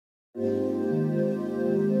The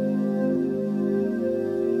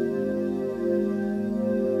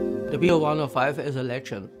BO105 is a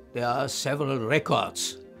legend. There are several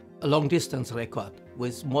records. A long-distance record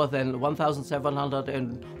with more than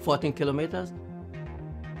 1,714 kilometers.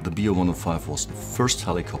 The BO105 was the first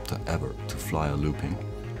helicopter ever to fly a looping.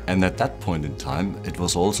 And at that point in time, it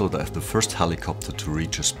was also the first helicopter to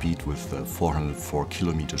reach a speed with 404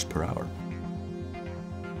 kilometers per hour.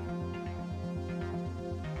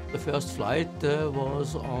 The first flight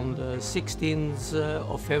was on the 16th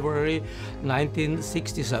of February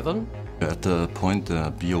 1967. At the point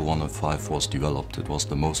the BO105 was developed, it was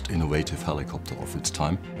the most innovative helicopter of its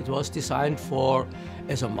time. It was designed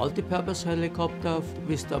as a multi-purpose helicopter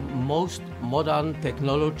with the most modern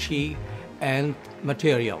technology and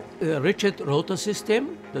material. The rigid rotor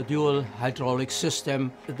system, the dual hydraulic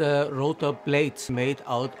system, the rotor blades made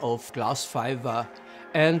out of glass fiber,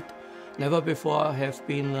 and never before have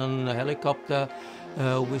been a helicopter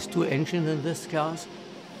with two engines in this class.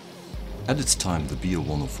 At its time, the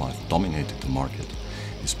BO105 dominated the market,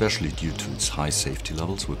 especially due to its high safety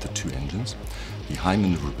levels with the two engines, the high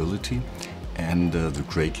maneuverability, and the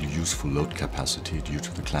greatly useful load capacity due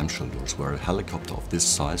to the clamshell doors, where a helicopter of this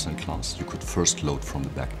size and class you could first load from the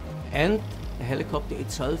back. And the helicopter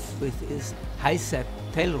itself, with its high-set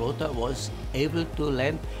tail rotor, was able to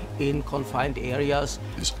land in confined areas.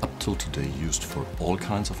 It is up till today used for all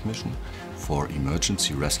kinds of missions, for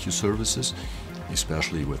emergency rescue services,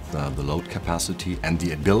 especially with the load capacity and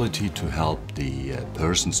the ability to help the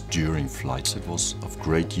persons during flights. It was of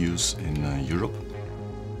great use in Europe.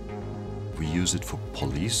 We use it for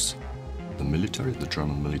police, the military. The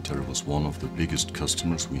German military was one of the biggest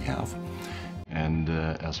customers we have, and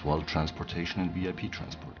as well transportation and VIP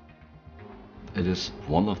transport. It is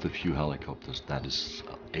one of the few helicopters that is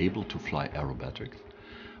able to fly aerobatics.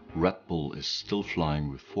 Red Bull is still flying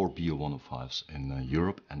with 4 BO105s in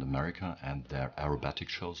Europe and America, and their aerobatic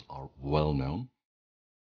shows are well known.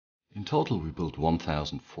 In total, we built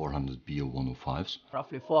 1,400 BO105s.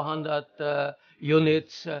 Roughly 400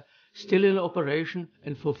 units still in operation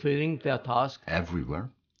and fulfilling their task. Everywhere.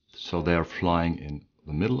 So they are flying in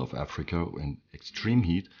the middle of Africa in extreme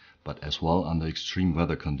heat, but as well under extreme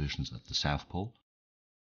weather conditions at the South Pole.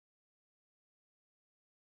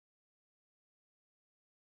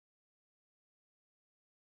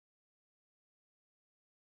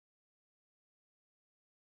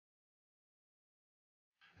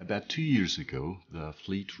 About 2 years ago, the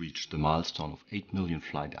fleet reached the milestone of 8 million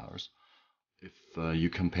flight hours. If you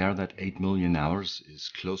compare that, 8 million hours is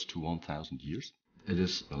close to 1,000 years. It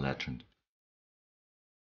is a legend.